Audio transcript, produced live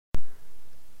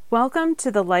Welcome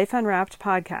to the Life Unwrapped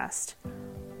podcast,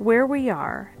 where we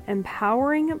are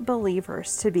empowering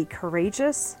believers to be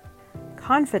courageous,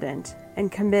 confident, and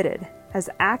committed as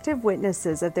active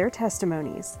witnesses of their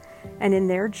testimonies and in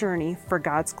their journey for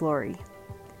God's glory.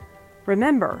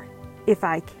 Remember, if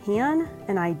I can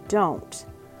and I don't,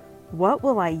 what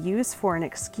will I use for an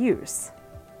excuse?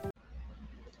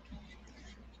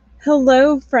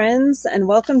 Hello, friends, and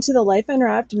welcome to the Life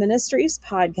Unwrapped Ministries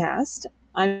podcast.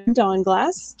 I'm Dawn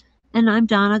Glass. And I'm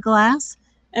Donna Glass.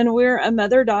 And we're a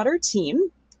mother-daughter team.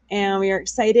 And we are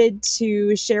excited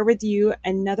to share with you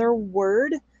another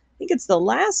word. I think it's the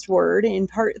last word in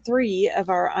part 3 of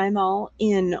our I'm All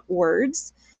In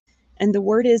words. And the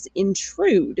word is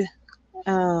INtrude.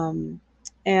 And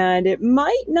it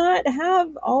might not have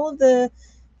all of the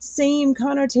same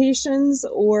connotations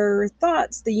or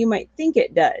thoughts that you might think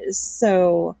it does.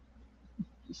 So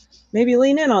maybe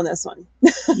lean in on this one.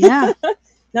 Yeah.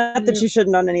 Not that you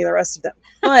shouldn't on any of the rest of them,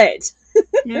 but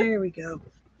there we go.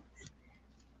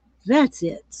 That's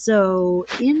it. So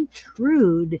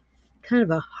INtrude, kind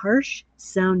of a harsh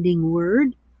sounding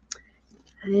word.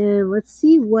 And let's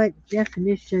see what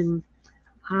definition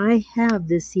I have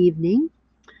this evening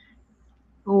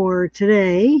or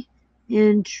today.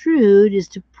 INtrude is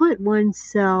to put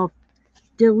oneself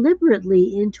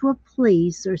deliberately into a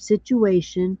place or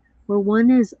situation where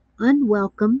one is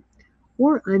unwelcome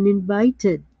or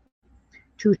uninvited,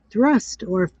 to thrust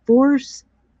or force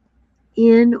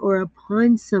in or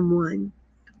upon someone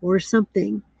or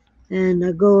something. And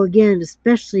I go again,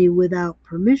 especially without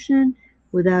permission,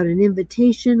 without an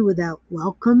invitation, without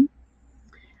welcome.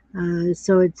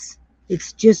 So it's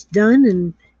just done,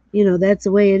 and that's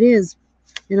the way it is.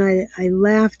 And I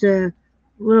laughed a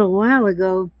little while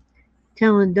ago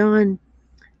telling Dawn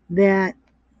that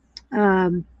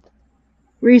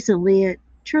recently at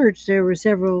church there were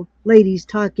several ladies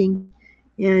talking,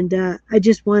 and I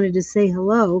just wanted to say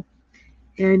hello,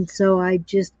 and so I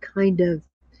just kind of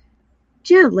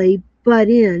gently butt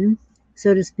in,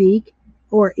 so to speak,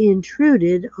 or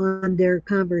intruded on their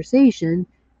conversation,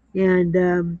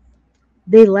 and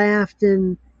they laughed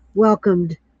and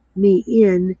welcomed me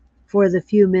in for the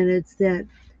few minutes that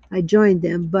I joined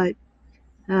them, but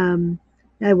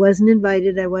I wasn't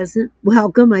invited, I wasn't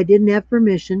welcome, I didn't have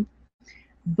permission.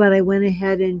 But I went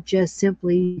ahead and just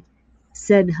simply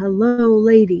said, hello,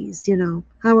 ladies,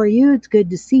 how are you? It's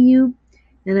good to see you.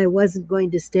 And I wasn't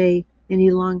going to stay any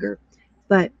longer.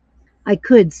 But I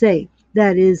could say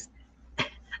that is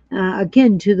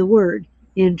akin to the word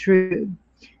intrude.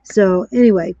 So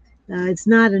anyway, it's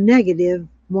not a negative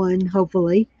one,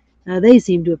 hopefully. They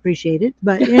seem to appreciate it.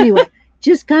 But anyway,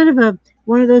 just kind of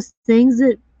one of those things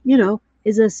that,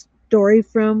 is a story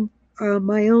from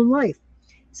my own life.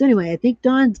 So anyway, I think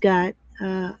Dawn's got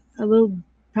a little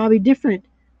probably different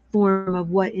form of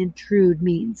what intrude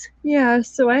means. Yeah,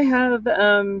 so I have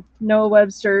Noah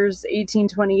Webster's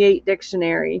 1828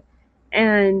 dictionary,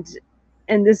 and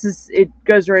it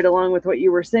goes right along with what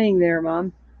you were saying there,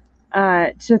 Mom.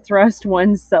 To thrust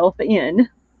oneself in,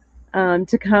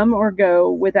 to come or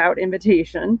go without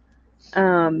invitation,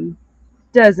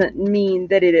 doesn't mean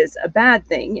that it is a bad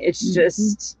thing. It's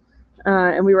just...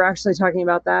 and we were actually talking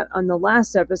about that on the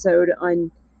last episode on,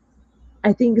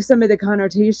 I think, some of the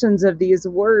connotations of these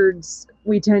words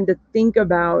we tend to think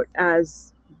about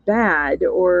as bad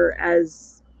or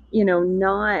as,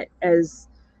 not as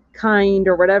kind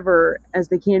or whatever as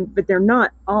they can, but they're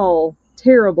not all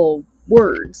terrible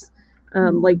words,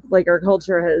 like our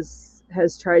culture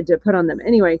has tried to put on them.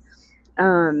 Anyway,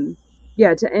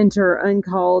 to enter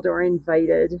uncalled or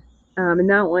invited. And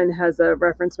that one has a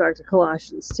reference back to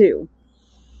Colossians 2,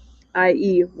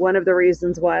 i.e. one of the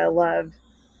reasons why I love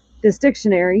this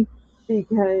dictionary,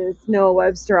 because Noah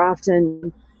Webster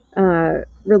often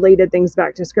related things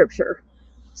back to Scripture.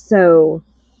 So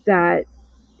that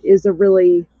is a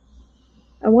really,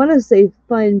 I want to say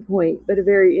fun point, but a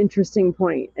very interesting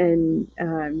point, and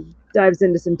dives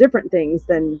into some different things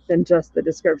than just the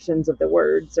descriptions of the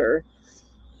words, or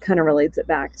kind of relates it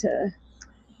back to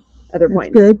other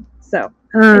points. Good. So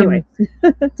anyway,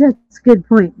 that's a good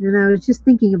point. And I was just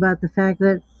thinking about the fact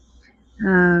that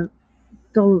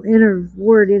the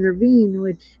word intervene,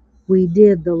 which we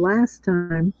did the last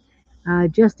time,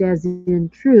 just as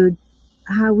intrude,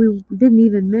 how we didn't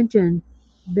even mention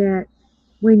that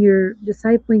when you're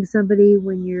discipling somebody,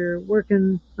 when you're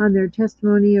working on their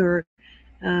testimony or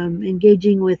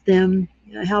engaging with them,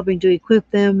 helping to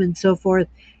equip them and so forth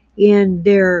in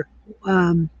their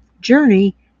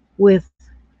journey with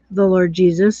the Lord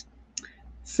Jesus,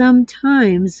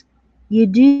 sometimes you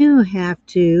do have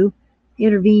to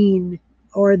intervene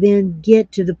or then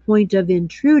get to the point of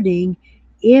intruding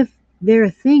if their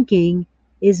thinking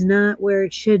is not where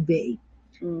it should be.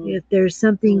 Mm. If there's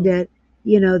something that,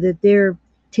 that they're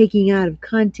taking out of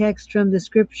context from the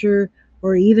scripture,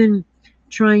 or even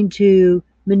trying to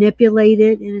manipulate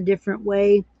it in a different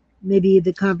way, maybe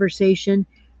the conversation,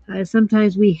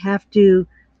 sometimes we have to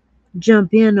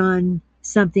jump in on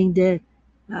something to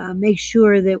make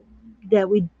sure that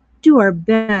we do our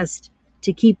best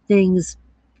to keep things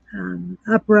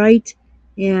upright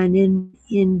and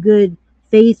in good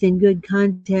faith and good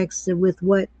context with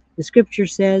what the scripture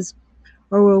says,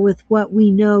 or with what we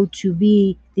know to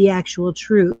be the actual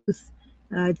truth,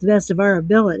 to the best of our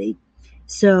ability.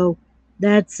 So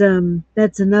that's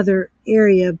another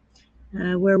area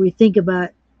where we think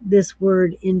about this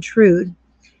word intrude.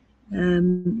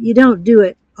 You don't do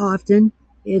it often.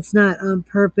 It's not on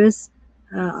purpose,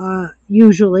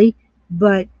 usually,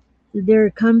 but there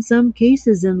come some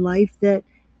cases in life that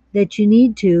you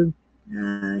need to.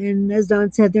 And as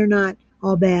Don said, they're not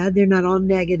all bad. They're not all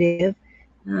negative.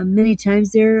 Many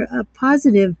times they're a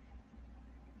positive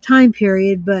time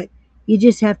period, but you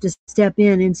just have to step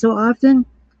in. And so often,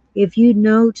 if you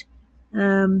note,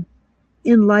 um,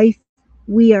 in life,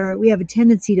 we have a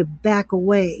tendency to back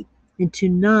away and to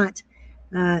not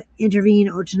intervene,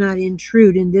 or to not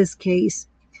intrude in this case,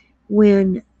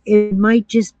 when it might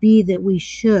just be that we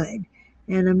should.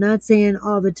 And I'm not saying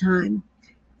all the time,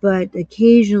 but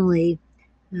occasionally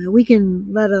we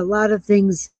can let a lot of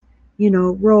things,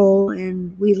 roll,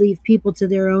 and we leave people to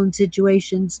their own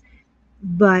situations.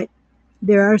 But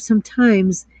there are some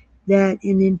times that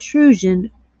an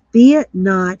intrusion, be it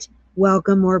not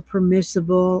welcome or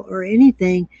permissible or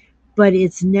anything, but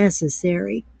it's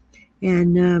necessary.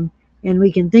 And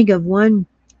we can think of one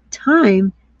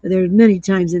time. There's many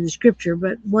times in the scripture,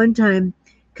 but one time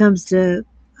comes to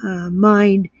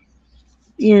mind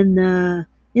in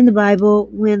the Bible,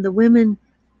 when the women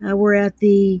were at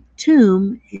the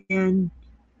tomb and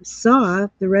saw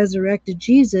the resurrected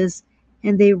Jesus,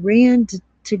 and they ran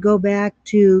to go back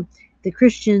to the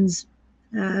Christians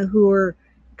who were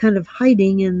kind of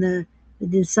hiding, and the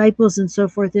disciples and so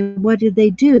forth. And what did they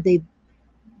do?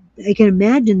 I can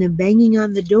imagine them banging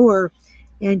on the door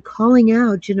and calling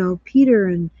out, Peter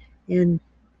and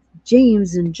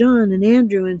James and John and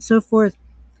Andrew and so forth,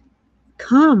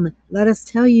 come, let us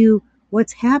tell you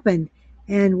what's happened.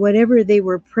 And whatever they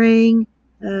were praying,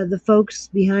 the folks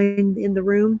behind in the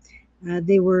room,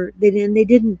 they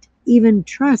didn't even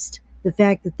trust the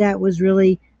fact that that was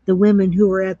really the women who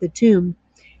were at the tomb,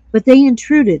 but they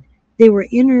intruded. They were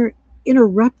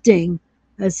interrupting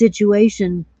a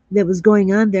situation that was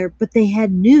going on there, but they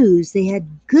had news. They had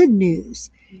good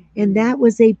news, and that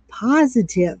was a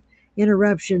positive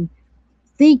interruption.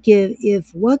 Think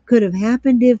if what could have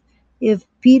happened if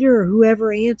Peter or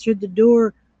whoever answered the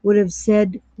door would have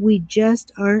said, "We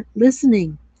just aren't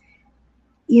listening."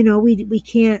 We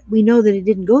can't. We know that it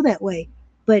didn't go that way,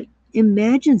 but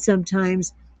imagine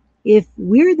sometimes if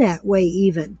we're that way.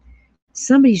 Even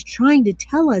somebody's trying to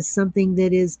tell us something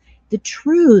that is the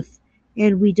truth,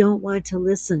 and we don't want to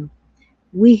listen.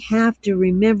 We have to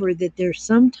remember that there's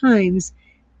sometimes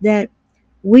that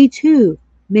we too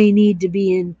may need to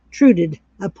be intruded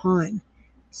upon.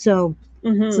 So,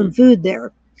 some food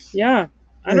there. Yeah,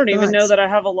 I don't even know that I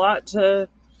have a lot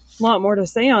more to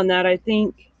say on that. I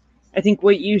think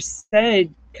what you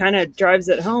said kind of drives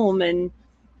it home, and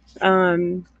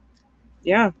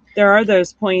yeah, there are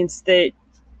those points that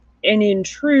an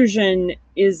intrusion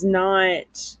is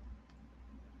not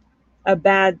a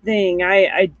bad thing.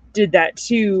 I did that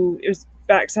too. It was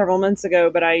back several months ago,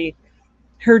 but I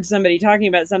heard somebody talking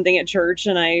about something at church,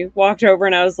 and I walked over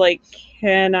and I was like,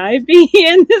 can I be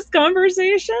in this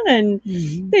conversation? And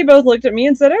they both looked at me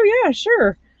and said, oh yeah,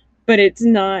 sure. But it's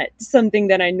not something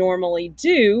that I normally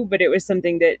do, but it was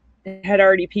something that had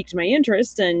already piqued my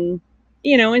interest. And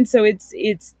and so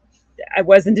it's I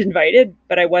wasn't invited,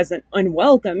 but I wasn't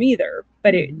unwelcome either.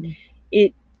 But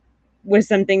it was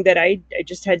something that I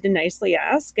just had to nicely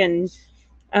ask. And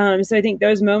so I think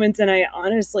those moments, and I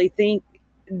honestly think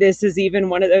this is even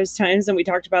one of those times, and we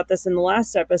talked about this in the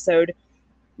last episode,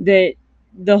 that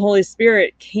the Holy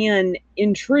Spirit can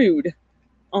intrude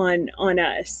on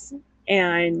us.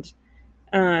 And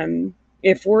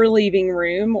if we're leaving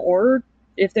room, or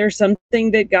if there's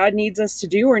something that God needs us to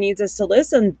do or needs us to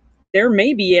listen, there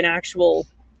may be an actual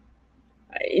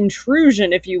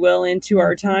intrusion, if you will, into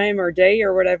our time or day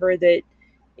or whatever that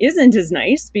isn't as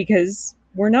nice, because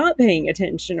we're not paying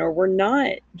attention or we're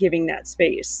not giving that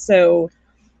space. So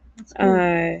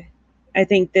I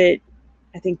think that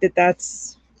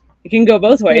that's, it can go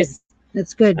both ways.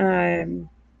 That's good.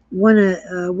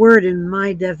 One word in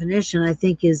my definition, I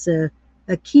think, is a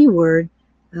key word,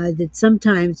 that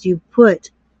sometimes you put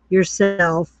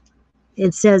yourself,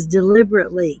 it says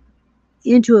deliberately,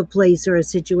 into a place or a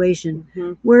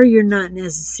situation where you're not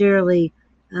necessarily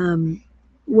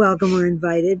welcome or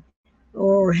invited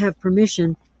or have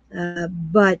permission,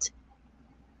 but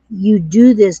you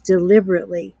do this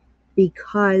deliberately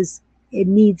because it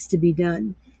needs to be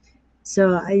done.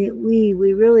 So we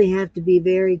really have to be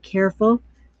very careful,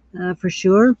 for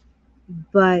sure,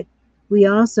 but we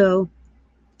also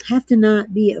have to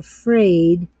not be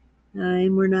afraid,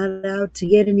 and we're not out to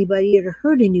get anybody or to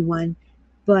hurt anyone.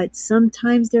 But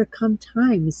sometimes there come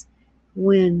times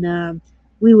when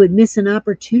we would miss an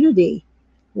opportunity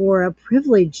or a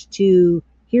privilege to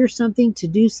hear something, to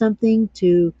do something,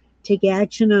 to take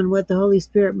action on what the Holy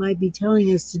Spirit might be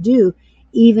telling us to do,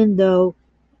 even though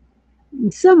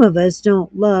some of us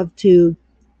don't love to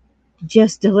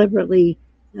just deliberately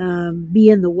be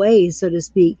in the way, so to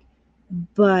speak.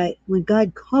 But when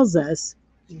God calls us,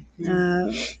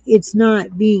 it's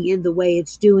not being in the way,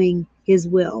 it's doing His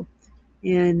will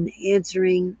and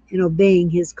answering and obeying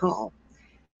His call.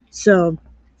 So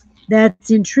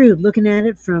that's INtrude, looking at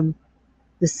it from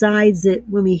the sides that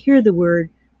when we hear the word,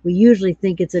 we usually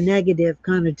think it's a negative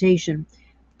connotation.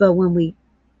 But when we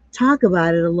talk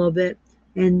about it a little bit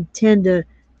and tend to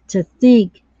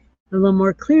think a little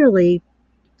more clearly,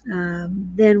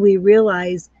 then we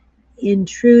realize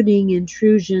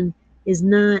intrusion is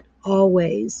not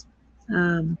always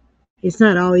it's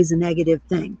not always a negative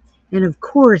thing. And of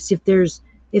course, if there's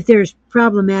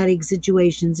problematic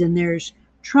situations and there's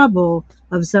trouble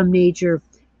of some nature,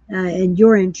 and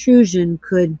your intrusion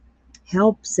could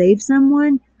help save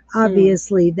someone,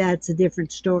 obviously that's a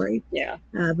different story. Yeah.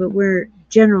 But we're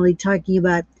generally talking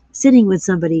about sitting with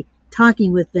somebody,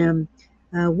 talking with them,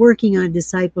 working on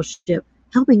discipleship,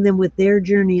 helping them with their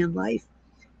journey in life,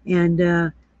 and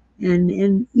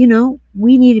you know,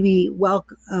 we need to be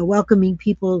welcoming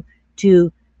people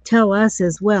to tell us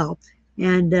as well.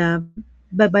 And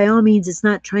but by all means, it's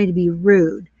not trying to be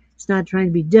rude. It's not trying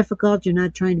to be difficult. You're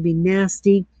not trying to be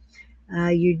nasty.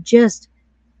 You're just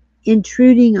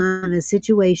intruding on a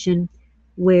situation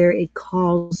where it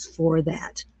calls for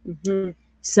that.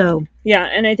 So yeah,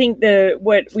 and I think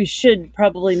what we should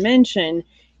probably mention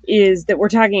is that we're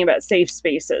talking about safe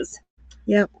spaces.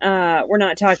 Yep. We're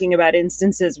not talking about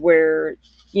instances where,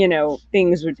 you know,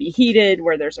 things would be heated,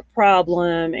 where there's a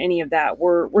problem, any of that.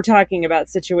 We're talking about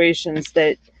situations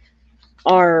that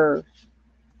are,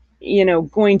 you know,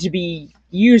 going to be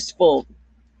useful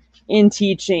in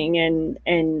teaching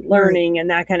and learning, right, and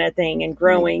that kind of thing, and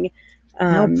growing.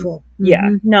 Right. Helpful.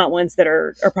 Yeah, not ones that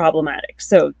are problematic.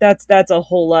 So that's a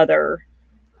whole other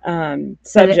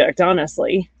subject,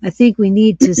 honestly. I think we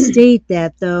need to state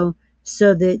that, though,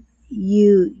 so that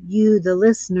you the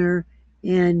listener,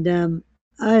 and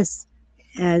us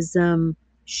as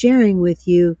sharing with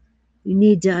you, you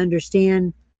need to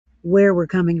understand where we're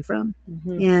coming from,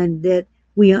 and that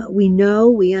we know,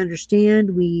 we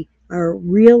understand, we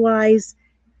realize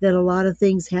that a lot of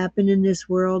things happen in this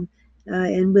world,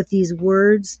 and with these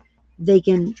words, they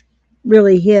can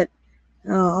really hit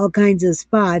all kinds of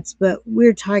spots. But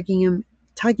we're talking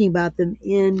about them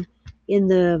in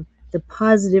the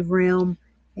positive realm,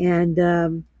 and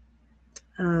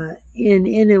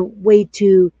in a way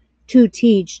to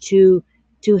teach, to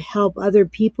help other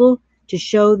people, to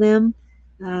show them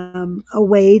a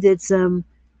way that's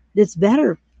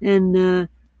better, and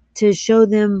to show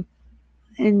them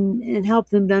and help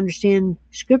them to understand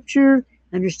Scripture,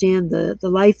 understand the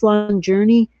lifelong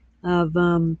journey of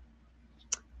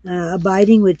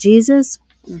abiding with Jesus,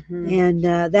 and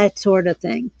that sort of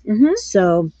thing.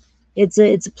 So it's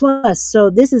a plus. So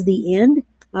this is the end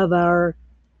of our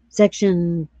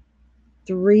section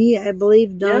 3, I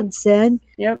believe Don said.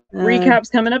 Yep. Recap's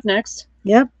coming up next.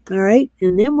 Yep. All right.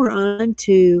 And then we're on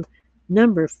to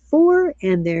number 4,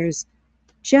 and there's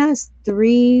just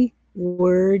 3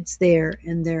 words there,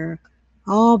 and they're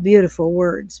all beautiful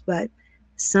words, but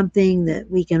something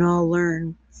that we can all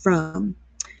learn from.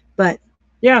 But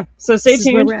yeah, so stay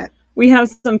tuned. We have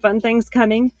some fun things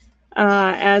coming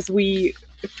as we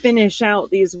finish out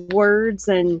these words,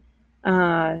 and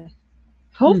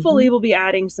hopefully we'll be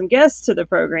adding some guests to the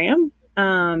program.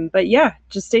 But yeah,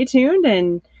 just stay tuned,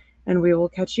 and we will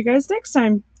catch you guys next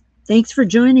time. Thanks for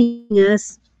joining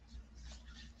us.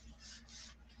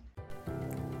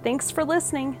 Thanks for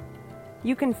listening.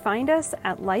 You can find us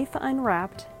at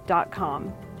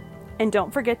lifeunwrapped.com. And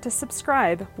don't forget to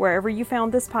subscribe wherever you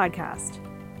found this podcast.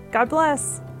 God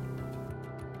bless.